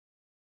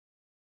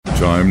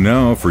Time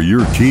now for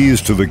your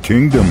keys to the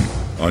kingdom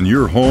on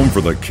your home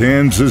for the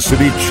Kansas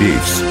City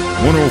Chiefs.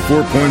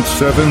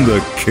 104.7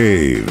 The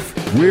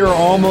Cave. We're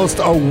almost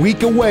a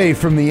week away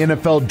from the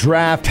NFL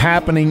Draft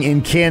happening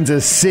in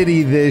Kansas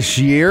City this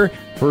year.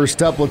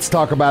 First up, let's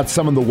talk about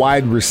some of the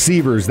wide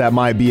receivers that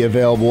might be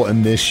available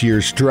in this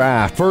year's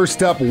draft.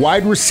 First up,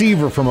 wide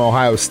receiver from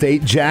Ohio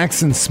State,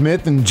 Jackson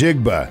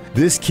Smith-Njigba.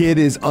 This kid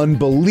is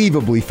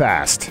unbelievably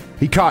fast.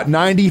 He caught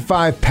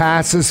 95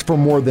 passes for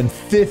more than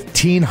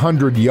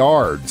 1,500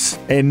 yards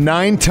and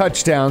 9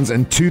 touchdowns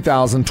in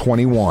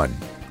 2021.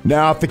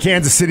 Now, if the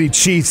Kansas City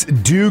Chiefs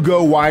do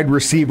go wide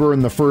receiver in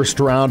the first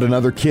round,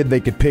 another kid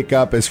they could pick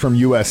up is from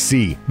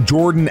USC,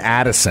 Jordan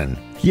Addison.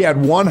 He had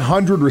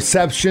 100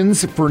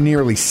 receptions for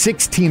nearly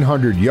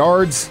 1,600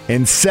 yards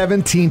and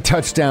 17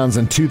 touchdowns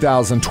in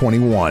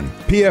 2021.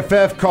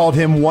 PFF called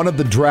him one of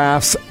the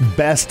draft's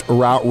best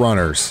route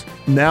runners.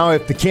 Now,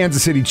 if the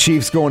Kansas City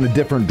Chiefs go in a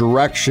different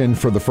direction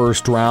for the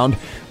first round,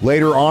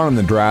 later on in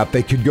the draft,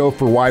 they could go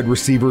for wide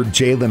receiver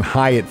Jalen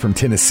Hyatt from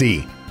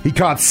Tennessee. He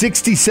caught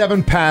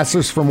 67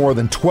 passes for more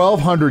than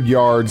 1,200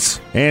 yards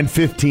and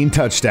 15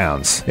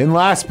 touchdowns. And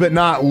last but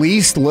not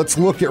least, let's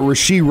look at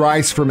Rashee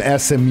Rice from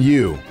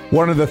SMU.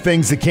 One of the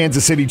things the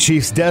Kansas City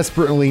Chiefs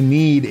desperately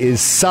need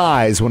is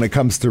size when it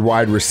comes to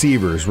wide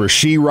receivers.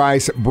 Rashee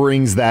Rice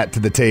brings that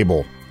to the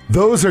table.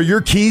 Those are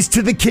your keys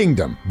to the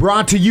kingdom,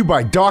 brought to you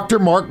by Dr.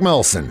 Mark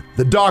Melson,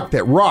 the doc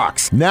that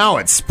rocks, now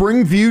at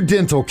Springview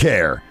Dental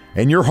Care.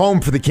 And your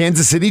home for the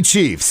Kansas City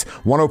Chiefs,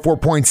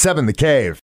 104.7 The Cave.